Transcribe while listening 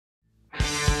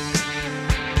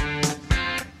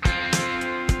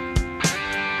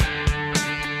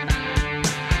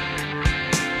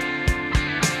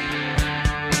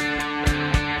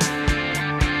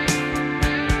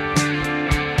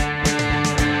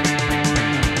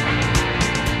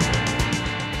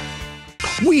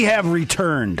We have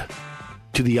returned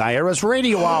to the IRS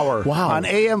Radio Hour on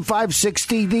AM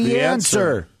 560, The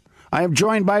Answer. I am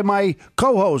joined by my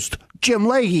co-host, Jim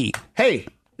Leahy. Hey.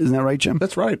 Isn't that right, Jim?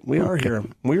 That's right. We are here.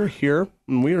 We are here,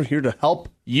 and we are here to help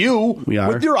you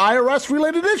with your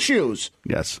IRS-related issues.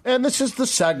 Yes. And this is the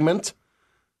segment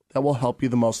that will help you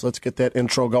the most. Let's get that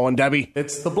intro going, Debbie.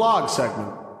 It's the blog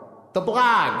segment. The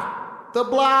blog. The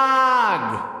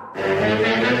blog.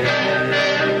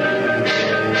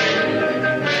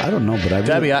 I don't know, but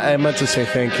Debbie, I meant to say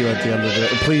thank you at the end of it.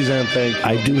 Please and thank you.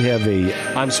 I do have a...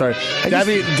 I'm sorry.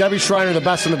 Debbie Schreiner, the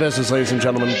best in the business, ladies and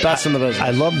gentlemen. Best in the business.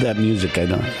 I love that music.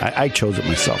 I chose it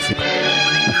myself.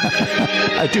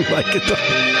 I do like it,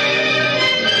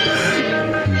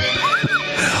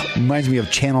 though. Reminds me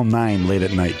of Channel 9 late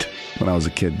at night. When I was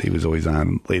a kid, he was always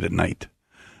on late at night.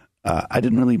 I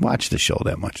didn't really watch the show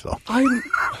that much, though.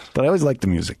 But I always liked the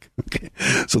music. Okay.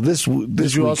 So this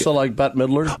Did you also like Bette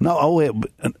Midler? No. Oh, wait.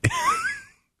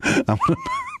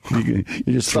 You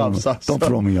just don't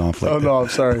throw me off like that. No, I'm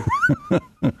sorry.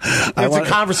 It's a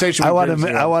conversation. I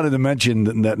wanted to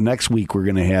mention that next week we're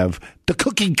going to have the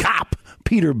cooking cop,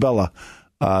 Peter Bella.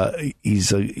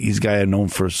 He's a guy I've known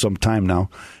for some time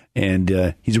now,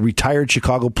 and he's a retired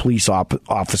Chicago police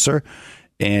officer.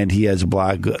 And he has a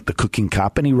blog, The Cooking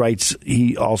Cop, and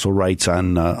he also writes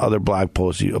on other blog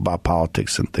posts about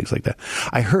politics and things like that.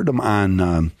 I heard him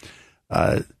on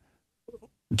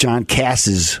John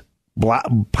Cass's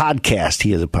podcast.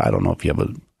 He has I don't know if you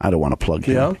have I don't want to plug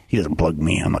him. Yeah? He doesn't plug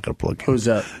me. I'm not going to plug him. Who's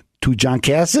that? To John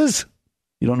Cass's?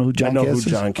 You don't know who John Cass is? I know who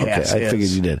John Cass is. I figured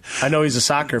you did. I know he's a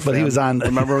soccer fan. But he was on.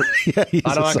 Remember? Yeah,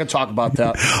 I'm not going to talk about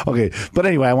that. Okay, but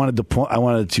anyway, I wanted to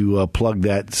plug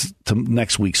that to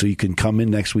next week, so you can come in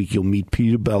next week. You'll meet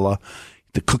Peter Bella,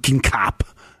 the cooking cop,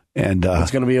 and it's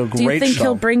going to be a great show. Do you think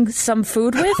he'll bring some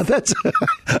food with? That's.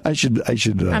 I should.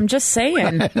 I'm just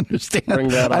saying. I understand. Bring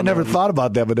that on. I never thought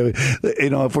about that, but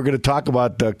if we're going to talk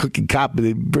about cooking cop,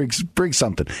 bring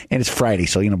something, and it's Friday,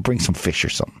 so bring some fish or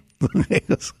something.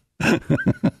 I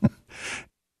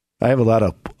have a lot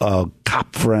of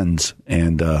cop friends,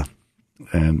 and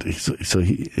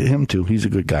him too. He's a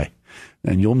good guy,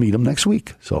 and you'll meet him next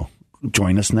week. So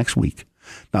join us next week.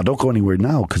 Now, don't go anywhere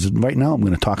now, because right now I'm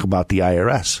going to talk about the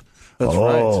IRS. That's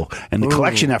right. And the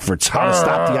collection efforts, how to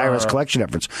stop the IRS collection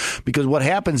efforts. Because what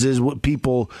happens is what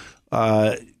people,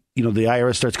 the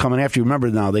IRS starts coming after you.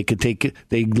 Remember now, they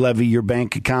levy your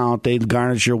bank account, they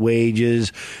garnish your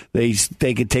wages, they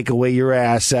could take away your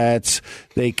assets,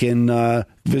 they can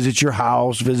visit your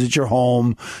house, visit your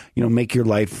home, make your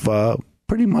life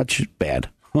pretty much bad.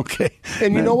 Okay.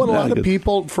 And you know what? A lot of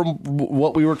people, from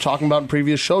what we were talking about in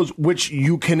previous shows, which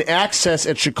you can access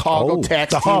at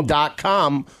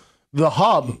ChicagoTaxTeam.com, the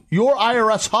hub, your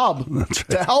IRS hub,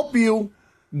 to help you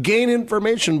gain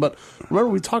information. But remember,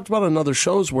 we talked about in other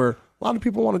shows where a lot of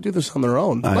people want to do this on their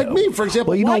own. Like me, for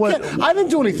example. Well, I didn't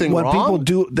do anything wrong. People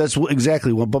do, that's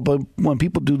exactly what. But when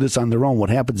people do this on their own, what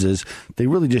happens is they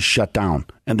really just shut down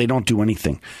and they don't do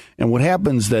anything. And what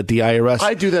happens that the IRS,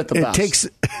 I do that the best.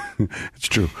 It's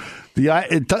true.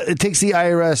 It takes the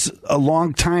IRS a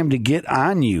long time to get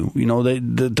on you.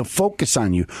 To focus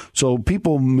on you. So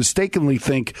people mistakenly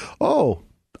think,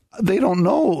 they don't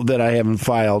know that I haven't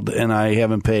filed and I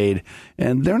haven't paid,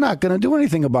 and they're not going to do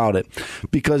anything about it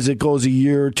because it goes a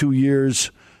year, 2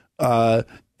 years, and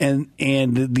the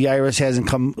IRS hasn't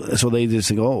come, so they just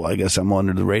think, I guess I'm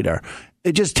under the radar.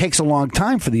 It just takes a long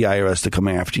time for the IRS to come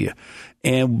after you.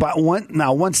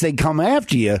 Once they come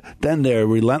after you, then they're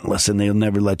relentless and they'll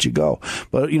never let you go.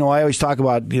 But, I always talk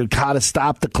about how to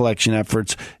stop the collection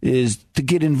efforts is to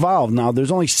get involved. Now,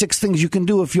 there's only 6 things you can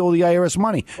do if you owe the IRS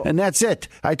money, and that's it.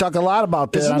 I talk a lot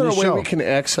about that on the show. Isn't there a way we can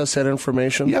access that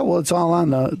information? Yeah, well, it's all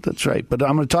on that's right. But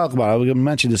I'm going to talk about it. I'm going to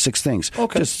mention the 6 things.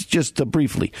 Okay. Just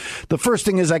briefly. The first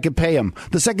thing is I could pay them.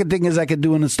 The second thing is I could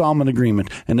do an installment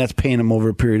agreement, and that's paying them over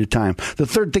a period of time. The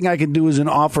third thing I can do is an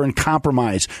offer and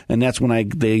compromise, and that's when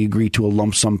they agree to a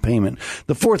lump sum payment.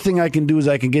 The fourth thing I can do is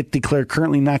I can get declared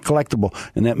currently not collectible,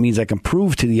 and that means I can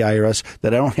prove to the IRS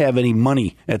that I don't have any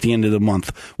money at the end of the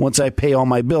month. Once I pay all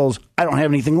my bills, I don't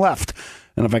have anything left.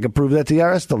 And if I can prove that to the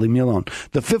IRS, they'll leave me alone.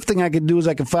 The fifth thing I can do is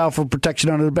I can file for protection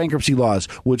under the bankruptcy laws.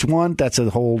 Which one? That's a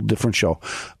whole different show.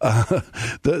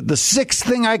 The sixth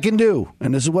thing I can do,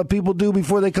 and this is what people do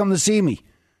before they come to see me,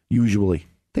 usually,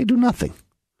 they do nothing.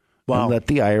 Wow. And let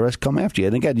the IRS come after you.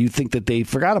 And again, you think that they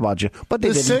forgot about you, but they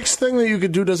didn't. The sixth thing that you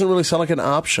could do doesn't really sound like an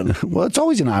option. Well, it's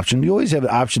always an option. You always have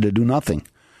an option to do nothing.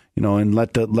 And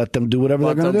let them do whatever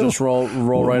they're going to do. Just roll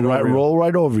right over you. Roll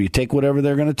right over you. Take whatever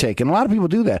they're going to take. And a lot of people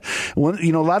do that. A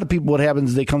lot of people, what happens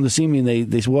is they come to see me and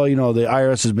they say, well, the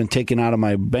IRS has been taken out of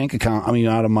my bank account.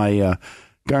 Out of my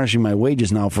garnishing my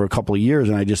wages now for a couple of years,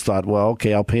 and I just thought, well,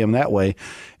 okay, I'll pay them that way.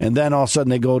 And then all of a sudden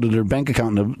they go to their bank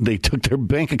account and they took their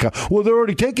bank account. Well, they're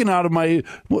already taken out of my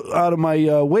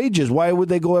wages. Why would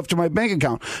they go after my bank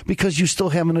account? Because you still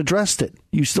haven't addressed it.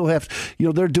 You still have,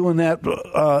 they're doing that.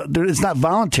 It's not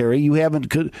voluntary. You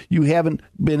haven't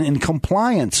been in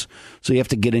compliance. So you have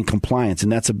to get in compliance,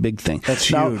 and that's a big thing. That's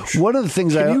huge. One of the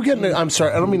things I'm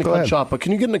sorry, I don't mean to cut you off, but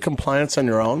can you get into compliance on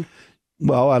your own?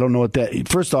 Well, I don't know what that.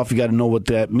 First off, you got to know what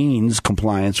that means,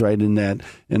 compliance, right? And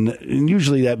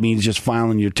usually that means just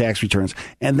filing your tax returns,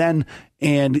 and then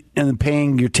and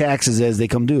paying your taxes as they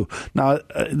come due. Now,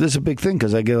 this is a big thing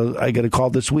because I get a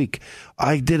call this week.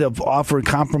 I did an offer and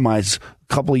compromise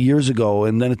a couple of years ago,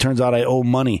 and then it turns out I owe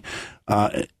money.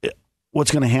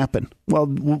 What's going to happen?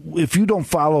 Well, if you don't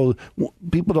follow,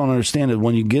 people don't understand it.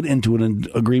 When you get into an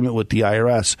agreement with the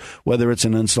IRS, whether it's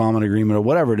an installment agreement or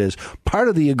whatever it is, part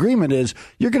of the agreement is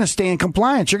you're going to stay in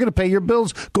compliance. You're going to pay your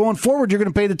bills going forward. You're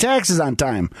going to pay the taxes on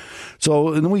time. So,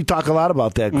 and we talk a lot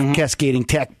about that, cascading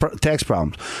tax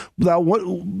problems. Now,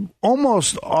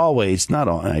 almost always, not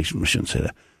all, I shouldn't say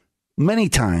that. Many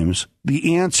times,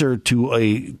 the answer to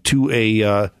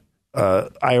a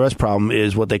IRS problem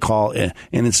is what they call an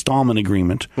installment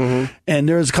agreement. Mm-hmm. And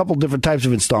there's a couple different types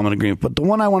of installment agreement. But the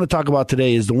one I want to talk about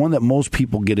today is the one that most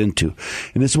people get into.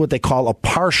 And this is what they call a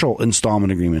partial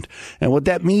installment agreement. And what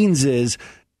that means is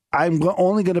I'm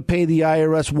only going to pay the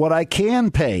IRS what I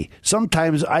can pay.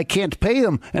 Sometimes I can't pay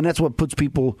them, and that's what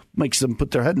makes them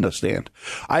put their head in the sand.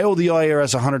 I owe the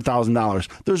IRS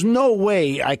 $100,000. There's no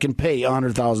way I can pay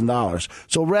 $100,000.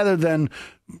 So rather than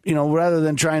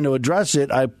trying to address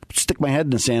it, I stick my head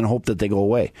in the sand and hope that they go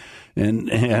away. And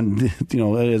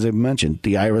as I mentioned,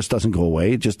 the IRS doesn't go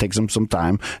away. It just takes them some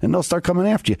time, and they'll start coming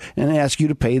after you and ask you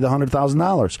to pay the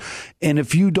 $100,000. And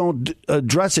if you don't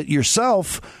address it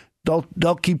yourself,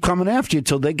 they'll keep coming after you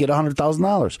until they get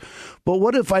 $100,000. But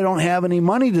what if I don't have any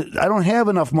money? I don't have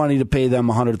enough money to pay them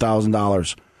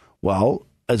 $100,000. Well,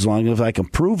 as long as I can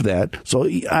prove that. So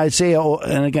I say,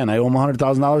 and again, I owe them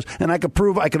 $100,000, and I can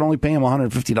prove I can only pay them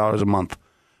 $150 a month.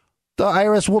 The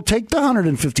IRS will take the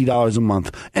 $150 a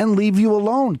month and leave you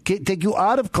alone, take you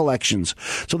out of collections.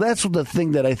 So that's the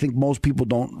thing that I think most people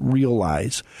don't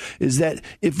realize is that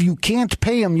if you can't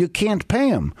pay them, you can't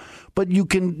pay them. But you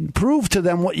can prove to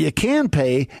them what you can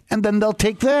pay, and then they'll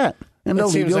take that. And it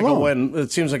seems like a win.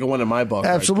 It seems like a win in my book.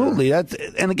 Absolutely.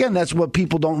 And again, that's what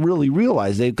people don't really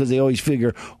realize because they always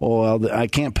figure, I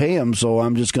can't pay them, so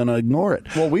I'm just going to ignore it.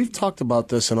 Well, we've talked about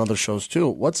this in other shows too.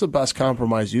 What's the best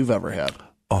compromise you've ever had?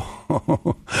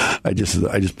 Oh, I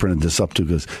just printed this up too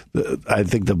because I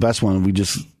think the best one we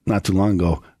just not too long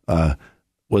ago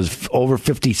was over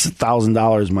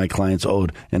 $50,000 my clients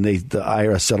owed, and the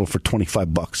IRS settled for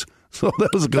 $25. So that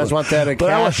was a good. You guys want that in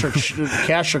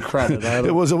cash or credit?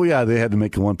 It was. They had to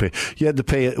make a one pay. You had to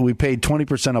pay it. We paid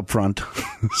 20% up front,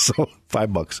 so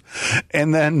 $5,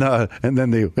 and then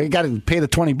they got to pay the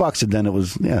 $20, and then it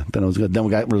was good. Then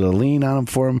we got rid of the lien on them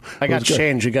for them. I got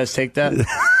change. You guys take that?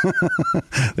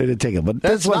 They didn't take it, but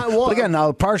that's not what. But again, now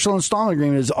the partial installment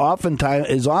agreement is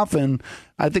often.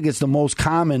 I think it's the most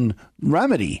common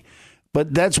remedy.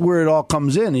 But that's where it all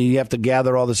comes in. You have to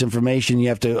gather all this information. You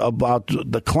have to about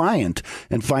the client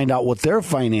and find out what their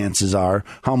finances are,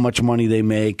 how much money they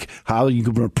make, how you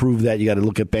can prove that. You got to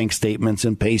look at bank statements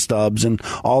and pay stubs and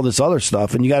all this other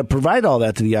stuff, and you got to provide all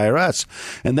that to the IRS.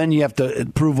 And then you have to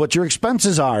prove what your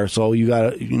expenses are. So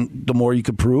the more you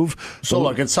could prove. So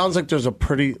look, it sounds like there's a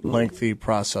pretty lengthy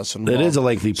process involved. It is a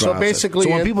lengthy process. So basically,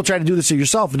 when people try to do this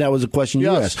yourself, and that was a question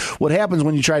you asked, what happens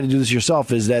when you try to do this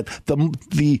yourself is that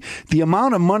the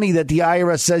amount of money that the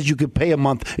IRS says you could pay a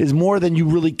month is more than you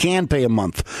really can pay a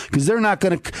month, because they're not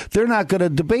going to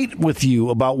debate with you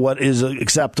about what is an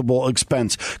acceptable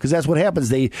expense, because that's what happens.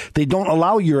 They don't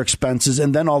allow your expenses,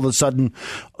 and then all of a sudden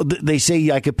they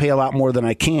say I could pay a lot more than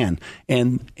I can,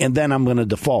 and then I'm going to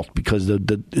default because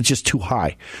it's just too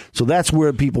high. So that's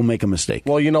where people make a mistake.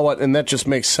 Well, you know what, and that just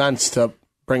makes sense to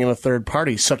bring in a third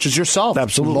party, such as yourself.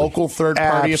 Absolutely. Local third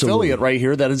party affiliate right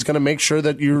here that is going to make sure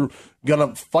that you're going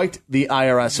to fight the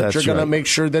IRS. That you're going to make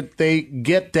sure that they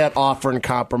get that offer and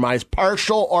compromise,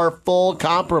 partial or full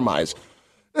compromise.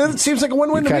 It seems like a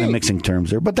win-win to me. Kind of mixing terms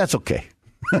there, but that's okay.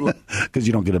 Because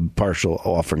you don't get a partial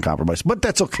offer and compromise, but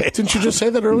that's okay. Didn't you just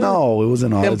say that earlier? No, it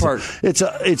wasn't all. Impart. It's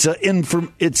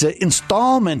an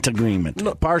installment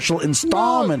agreement, partial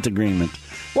installment agreement.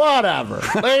 Whatever,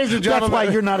 ladies and gentlemen. That's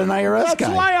why you're not an IRS guy.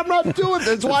 That's why I'm not doing this.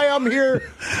 That's why I'm here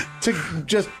to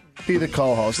just be the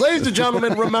co-host. Ladies and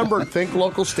gentlemen, remember, think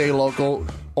local, stay local.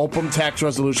 Opem Tax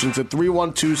Resolutions at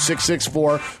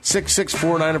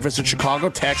 312-664-6649 or visit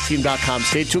ChicagoTaxTeam.com.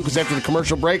 Stay tuned because after the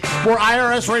commercial break, more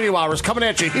IRS Radio Hours coming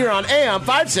at you here on AM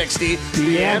 560.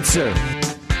 The Answer.